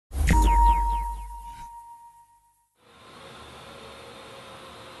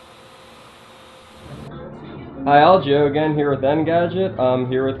Hi, all, Joe again here with Engadget. I'm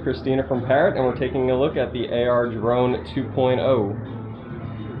here with Christina from Parrot, and we're taking a look at the AR.Drone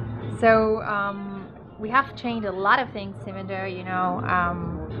 2.0. So we have changed a lot of things, even though it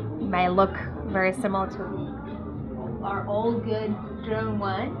may look very similar to our old good drone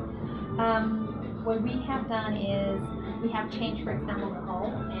one. What we have done is we have changed, for example, the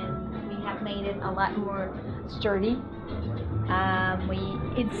hull, and we have made it a lot more sturdy.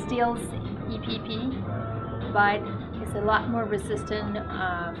 It still EPP, but it's a lot more resistant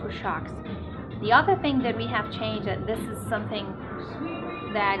for shocks. The other thing that we have changed, and this is something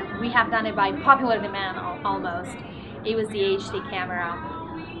that we have done it by popular demand almost, it was the HD camera.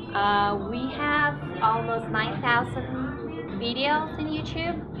 We have almost 9,000 videos in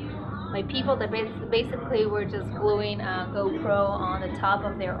YouTube by people that basically were just gluing a GoPro on the top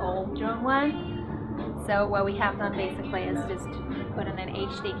of their old drone one. So what we have done basically is just put in an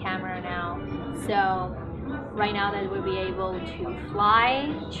HD camera now. So right now that we'll be able to fly,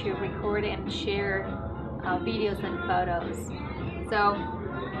 to record and share videos and photos. So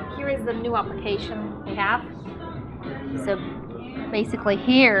here is the new application we have. So basically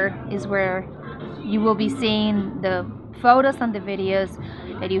here is where you will be seeing the photos and the videos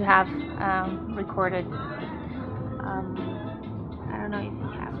that you have recorded. I don't know if you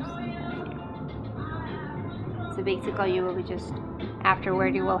have some. So basically you will be just,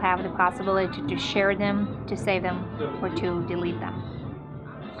 afterward you will have the possibility to share them, to save them, or to delete them.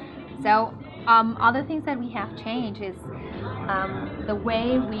 So other things that we have changed is the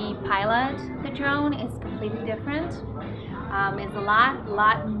way we pilot the drone is completely different. It's a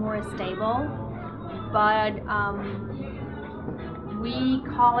lot more stable, but we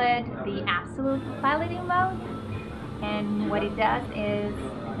call it the absolute piloting mode. And what it does is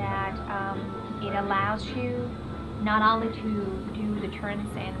that it allows you not only to do the turns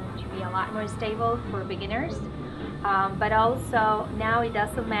and to be a lot more stable for beginners, but also now it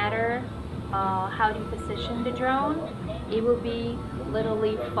doesn't matter how you position the drone. It will be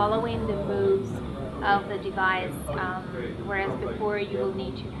literally following the moves of the device, whereas before you will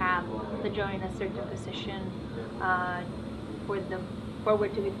need to have the drone in a certain position for the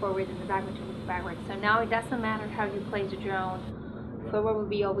forward to be forward and the backward to be backward. So now it doesn't matter how you place the drone. Forward will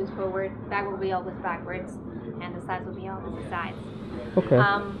be always forward, back will be always backwards, and the sides will be always the sides. Okay.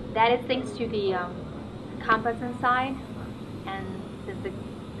 That is thanks to the compass inside, and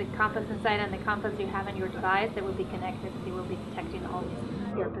the compass inside and the compass you have in your device that will be connected. They will be detecting always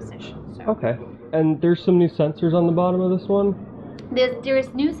your position. So. Okay. And there's some new sensors on the bottom of this one? There's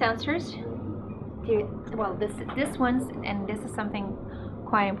new sensors. Well, this one's, and this is something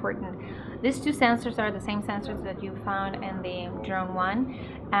quite important. These two sensors are the same sensors that you found in the drone one,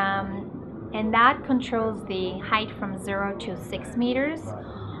 and that controls the height from 0 to 6 meters.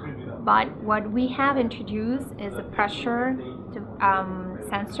 But what we have introduced is a pressure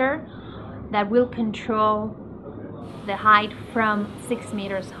sensor that will control the height from 6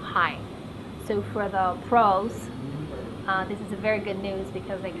 meters high. So for the pros, this is a very good news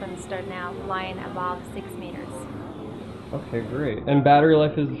because they can start now flying above 6 meters. Okay, great. And battery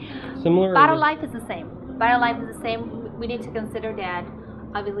life is similar? Battery life is the same. Battery life is the same. We need to consider that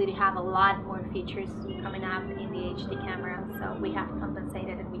obviously they have a lot more features coming up in the HD camera, so we have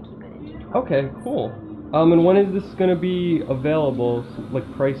compensated and we keep it into 12 Okay, months. cool. And when is this going to be available, like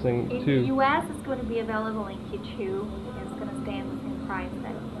pricing too? In the US, it's going to be available in Q2. It's going to stay in the same price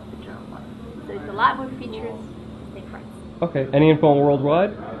that the drone one. So it's a lot more features, same price. Okay. Any info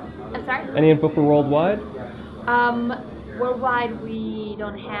worldwide? I'm sorry? Any info for worldwide? Worldwide, we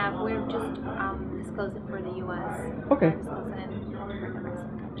don't have. We're just disclosing for the US. Okay. Disclosing